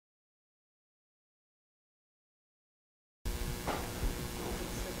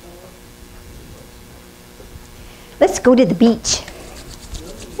Let's go to the beach.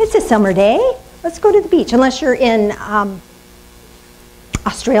 It's a summer day. Let's go to the beach, unless you're in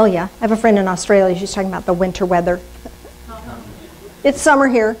Australia. I have a friend in Australia. She's talking about the winter weather. It's summer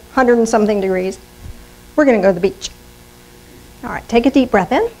here, 100 and something degrees. We're going to go to the beach. All right, take a deep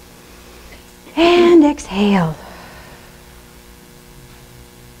breath in. And exhale.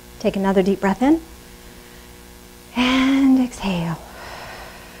 Take another deep breath in. And exhale.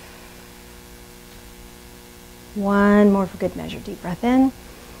 One more for good measure. Deep breath in.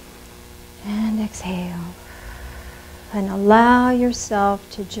 And exhale. And allow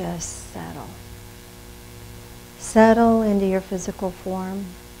yourself to just settle. Settle into your physical form.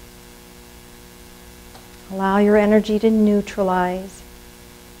 Allow your energy to neutralize.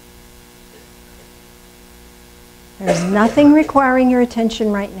 There's nothing requiring your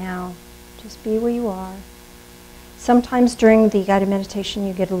attention right now. Just be where you are. Sometimes during the guided meditation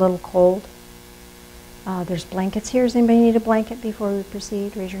you get a little cold. There's blankets here. Does anybody need a blanket before we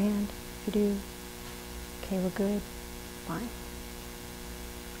proceed? Raise your hand if you do. Okay, we're good. Fine.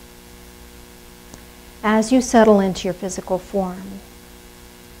 As you settle into your physical form,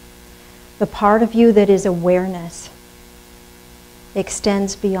 the part of you that is awareness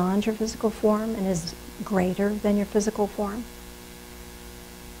extends beyond your physical form and is greater than your physical form.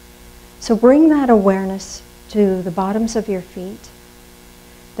 So bring that awareness to the bottoms of your feet.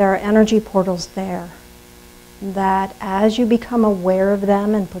 There are energy portals there that as you become aware of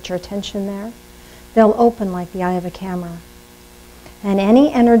them and put your attention there, they'll open like the eye of a camera. And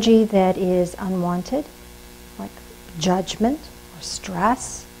any energy that is unwanted, like judgment or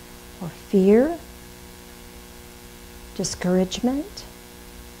stress or fear, discouragement,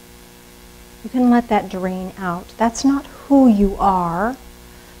 you can let that drain out. That's not who you are.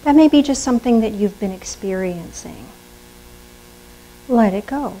 That may be just something that you've been experiencing. Let it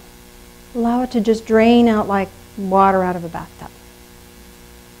go. Allow it to just drain out like water out of a bathtub.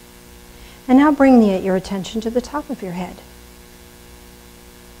 And now bring your attention to the top of your head.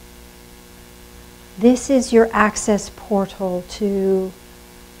 This is your access portal to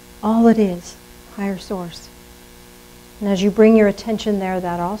all it is, higher source. And as you bring your attention there,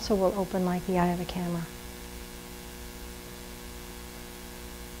 that also will open like the eye of a camera.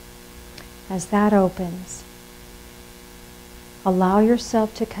 As that opens, allow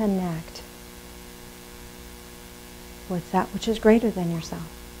yourself to connect with that which is greater than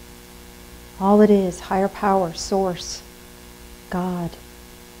yourself. All it is, higher power, source, God,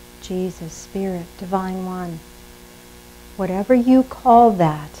 Jesus, Spirit, Divine One. Whatever you call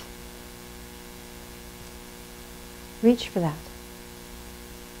that, reach for that.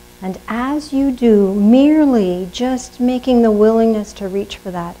 And as you do, merely just making the willingness to reach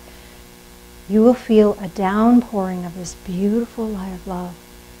for that, you will feel a downpouring of this beautiful light of love.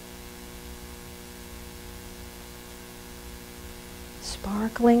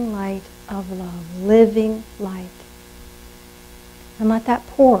 Sparkling light of love, living light. And let that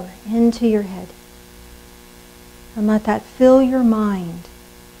pour into your head. And let that fill your mind,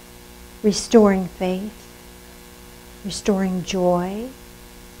 restoring faith, restoring joy,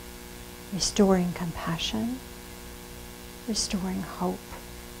 restoring compassion, restoring hope.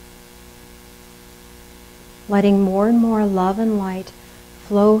 Letting more and more love and light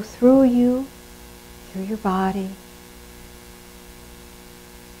flow through you, through your body.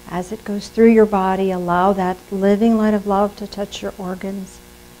 As it goes through your body, allow that living light of love to touch your organs,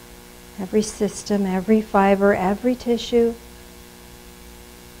 every system, every fiber, every tissue,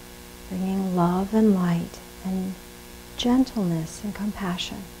 bringing love and light and gentleness and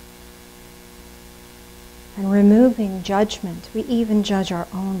compassion. And removing judgment. We even judge our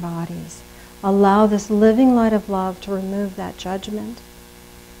own bodies. Allow this living light of love to remove that judgment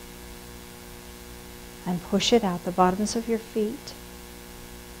and push it out the bottoms of your feet,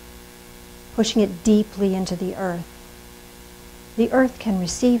 pushing it deeply into the earth. The earth can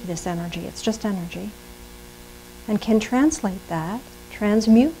receive this energy, it's just energy, and can translate that,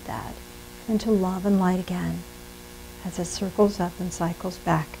 transmute that into love and light again as it circles up and cycles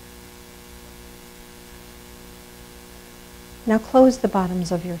back. Now close the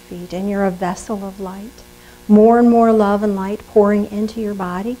bottoms of your feet and you're a vessel of light. More and more love and light pouring into your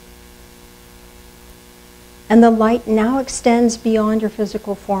body. And the light now extends beyond your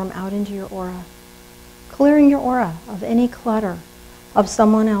physical form out into your aura. Clearing your aura of any clutter, of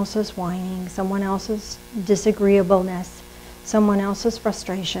someone else's whining, someone else's disagreeableness, someone else's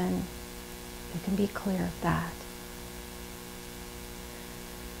frustration. You can be clear of that.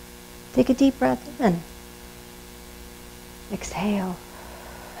 Take a deep breath in. Exhale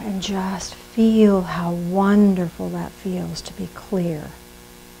and just feel how wonderful that feels to be clear.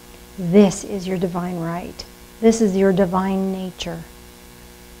 This is your divine right. This is your divine nature.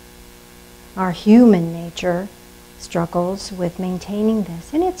 Our human nature struggles with maintaining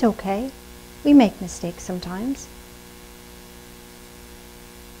this, and it's okay. We make mistakes sometimes.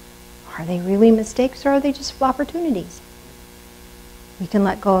 Are they really mistakes, or are they just opportunities? We can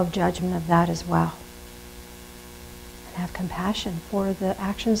let go of judgment of that as well. And have compassion for the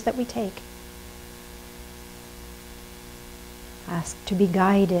actions that we take. Ask to be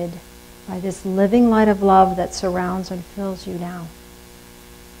guided by this living light of love that surrounds and fills you now.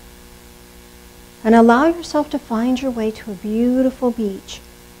 And allow yourself to find your way to a beautiful beach.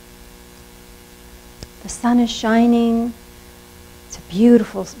 The sun is shining. It's a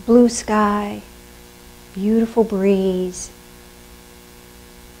beautiful blue sky, beautiful breeze.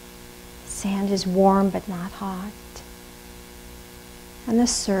 The sand is warm but not hot. And the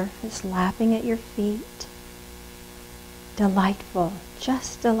surf is lapping at your feet. Delightful,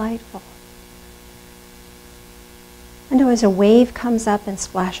 just delightful. And as a wave comes up and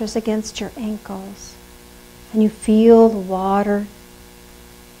splashes against your ankles, and you feel the water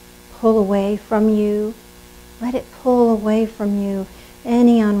pull away from you, let it pull away from you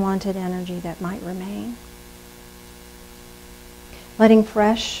any unwanted energy that might remain. Letting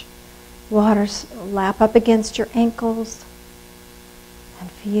fresh water lap up against your ankles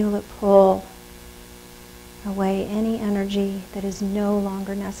and feel it pull away any energy that is no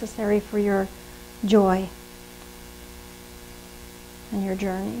longer necessary for your joy and your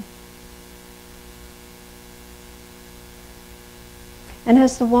journey. And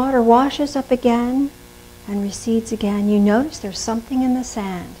as the water washes up again and recedes again, you notice there's something in the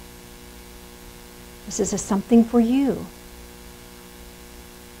sand. This is a something for you.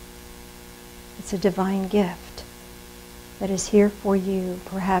 It's a divine gift that is here for you.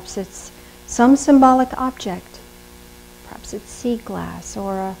 Perhaps it's some symbolic object. Perhaps it's sea glass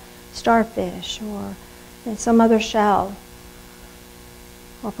or a starfish or some other shell.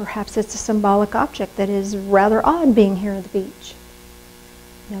 Or perhaps it's a symbolic object that is rather odd being here at the beach.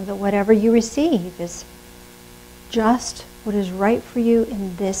 Know that whatever you receive is just what is right for you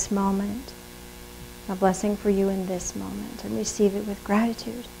in this moment. A blessing for you in this moment. And receive it with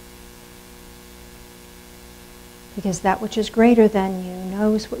gratitude. Because that which is greater than you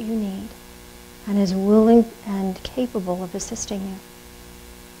knows what you need and is willing and capable of assisting you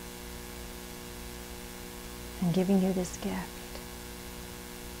and giving you this gift.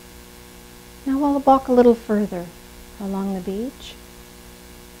 Now we'll walk a little further along the beach.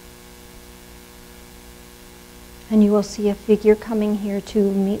 And you will see a figure coming here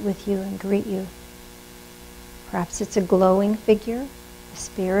to meet with you and greet you. Perhaps it's a glowing figure, a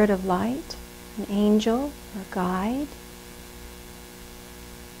spirit of light, an angel or guide,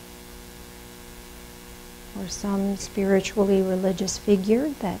 or some spiritually religious figure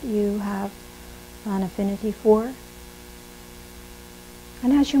that you have an affinity for.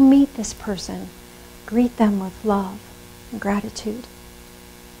 And as you meet this person, greet them with love and gratitude.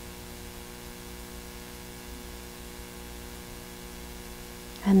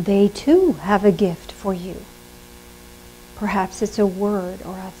 And they too have a gift for you. Perhaps it's a word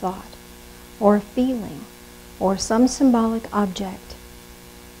or a thought or a feeling or some symbolic object.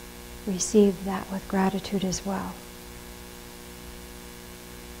 Receive that with gratitude as well.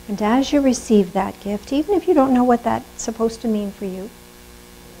 And as you receive that gift, even if you don't know what that's supposed to mean for you,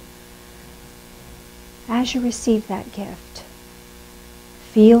 as you receive that gift,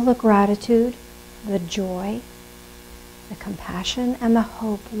 feel the gratitude, the joy, the compassion, and the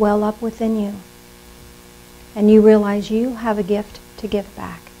hope well up within you. And you realize you have a gift to give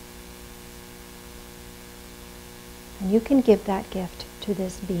back. And you can give that gift to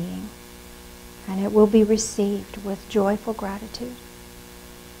this being. And it will be received with joyful gratitude.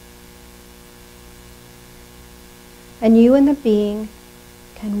 And you and the being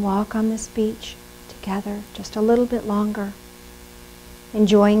can walk on this beach together just a little bit longer,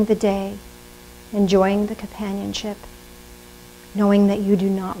 enjoying the day, enjoying the companionship, knowing that you do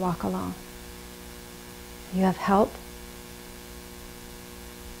not walk alone. You have help,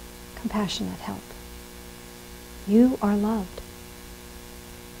 compassionate help. You are loved.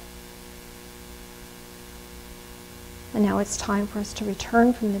 And now it's time for us to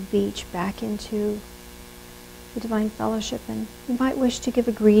return from the beach back into the Divine Fellowship, and you might wish to give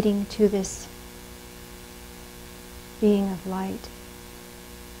a greeting to this being of light,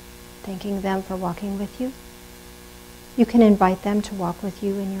 thanking them for walking with you. You can invite them to walk with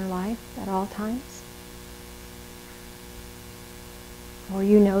you in your life at all times. Or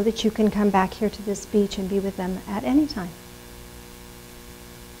you know that you can come back here to this beach and be with them at any time.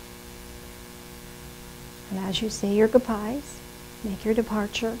 And as you say your goodbyes, make your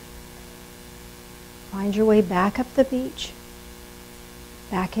departure, find your way back up the beach,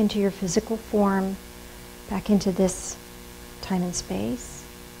 back into your physical form, back into this time and space.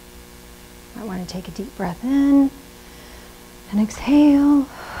 I want to take a deep breath in and exhale.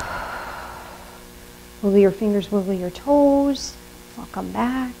 Wiggle your fingers, wiggle your toes. Welcome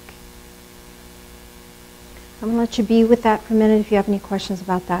back. I'm going to let you be with that for a minute. If you have any questions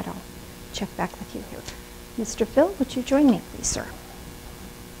about that, I'll check back with you here. Mr. Phil, would you join me, please, sir?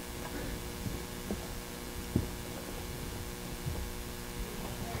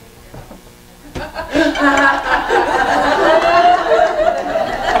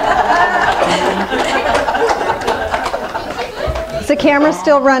 Is the camera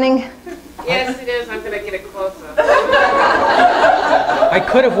still running? Yes, it is. I'm going to get it closer. I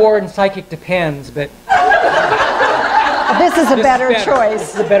could have worn Psychic Depends, but This is a better choice.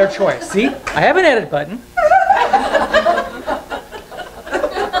 This is a better choice. See? I have an edit button.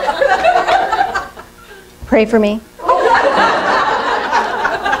 Pray for me.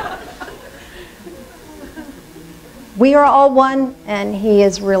 We are all one, and he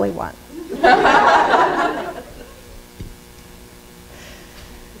is really one.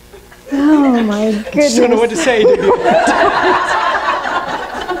 Oh my goodness. I just don't know what to say, did you?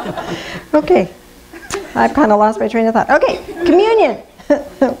 Okay. I've kind of lost my train of thought. Okay, communion.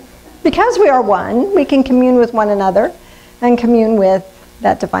 Because we are one, we can commune with one another and commune with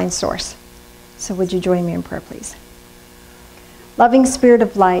that divine source. So would you join me in prayer, please? Loving Spirit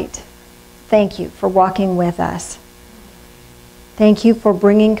of light, thank you for walking with us. Thank you for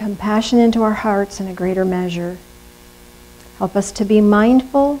bringing compassion into our hearts in a greater measure. Help us to be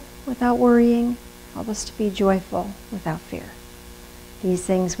mindful without worrying. Help us to be joyful without fear. These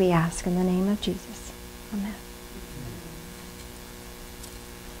things we ask in the name of Jesus. Amen.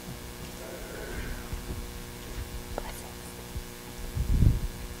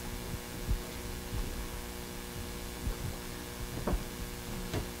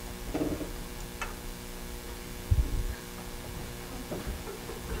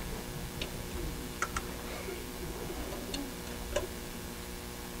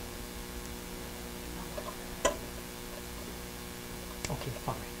 Okay,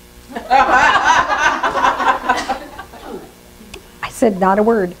 fine. I said not a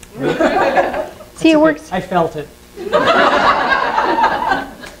word. See, it works. I felt it.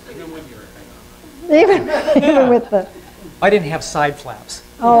 Even with the... I didn't have side flaps.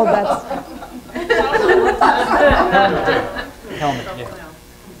 Oh, that's... Helmet, yeah.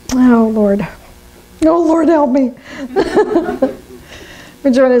 Oh, Lord. Oh, Lord, help me. Would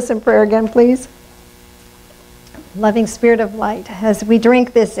you join us in prayer again, please? Loving Spirit of light, as we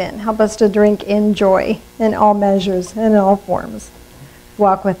drink this in, help us to drink in joy in all measures and in all forms.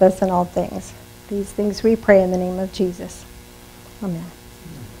 Walk with us in all things. These things we pray in the name of Jesus. Amen.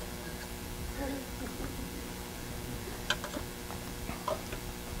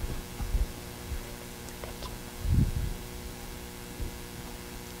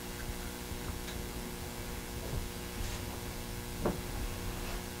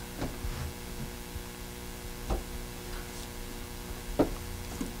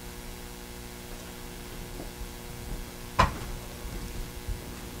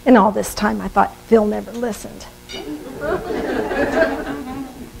 In all this time, I thought Phil never listened.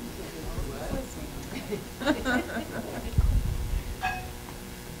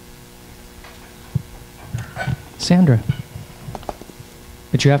 Sandra,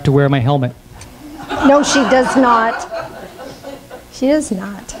 but you have to wear my helmet. No, she does not. She does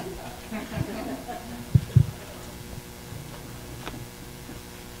not.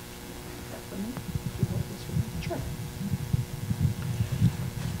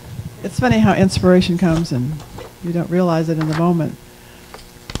 It's funny how inspiration comes and you don't realize it in the moment.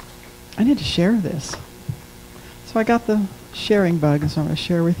 I need to share this. So I got the sharing bug, and so I'm going to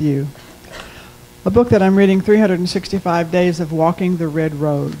share with you a book that I'm reading, 365 Days of Walking the Red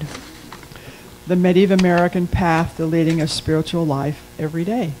Road, the Native American path to leading a spiritual life every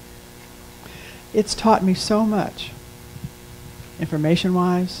day. It's taught me so much,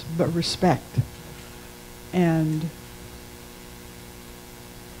 information-wise, but respect and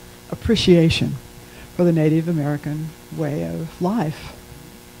appreciation for the Native American way of life.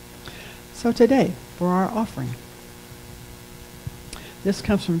 So today, for our offering, this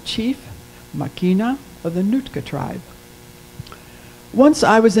comes from Chief Makina of the Nootka tribe. Once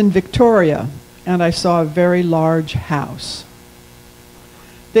I was in Victoria and I saw a very large house.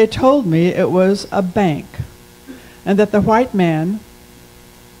 They told me it was a bank and that the white men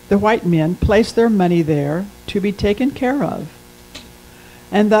placed their money there to be taken care of,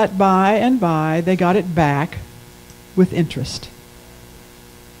 and that by and by they got it back with interest.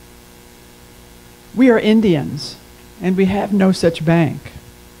 We are Indians, and we have no such bank.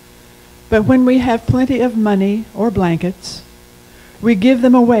 But when we have plenty of money or blankets, we give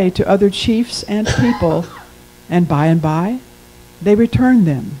them away to other chiefs and people, and by, they return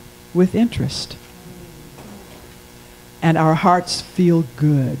them with interest. And our hearts feel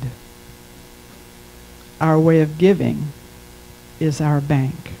good. Our way of giving is our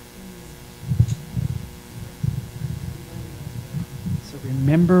bank. So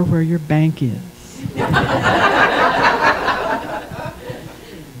remember where your bank is.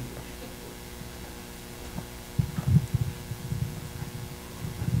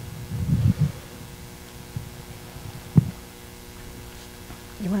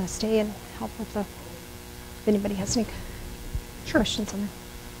 You want to stay and help with the, if anybody has any questions on that?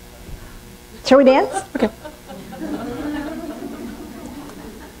 Shall we dance? Okay.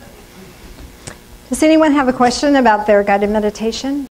 Does anyone have a question about their guided meditation?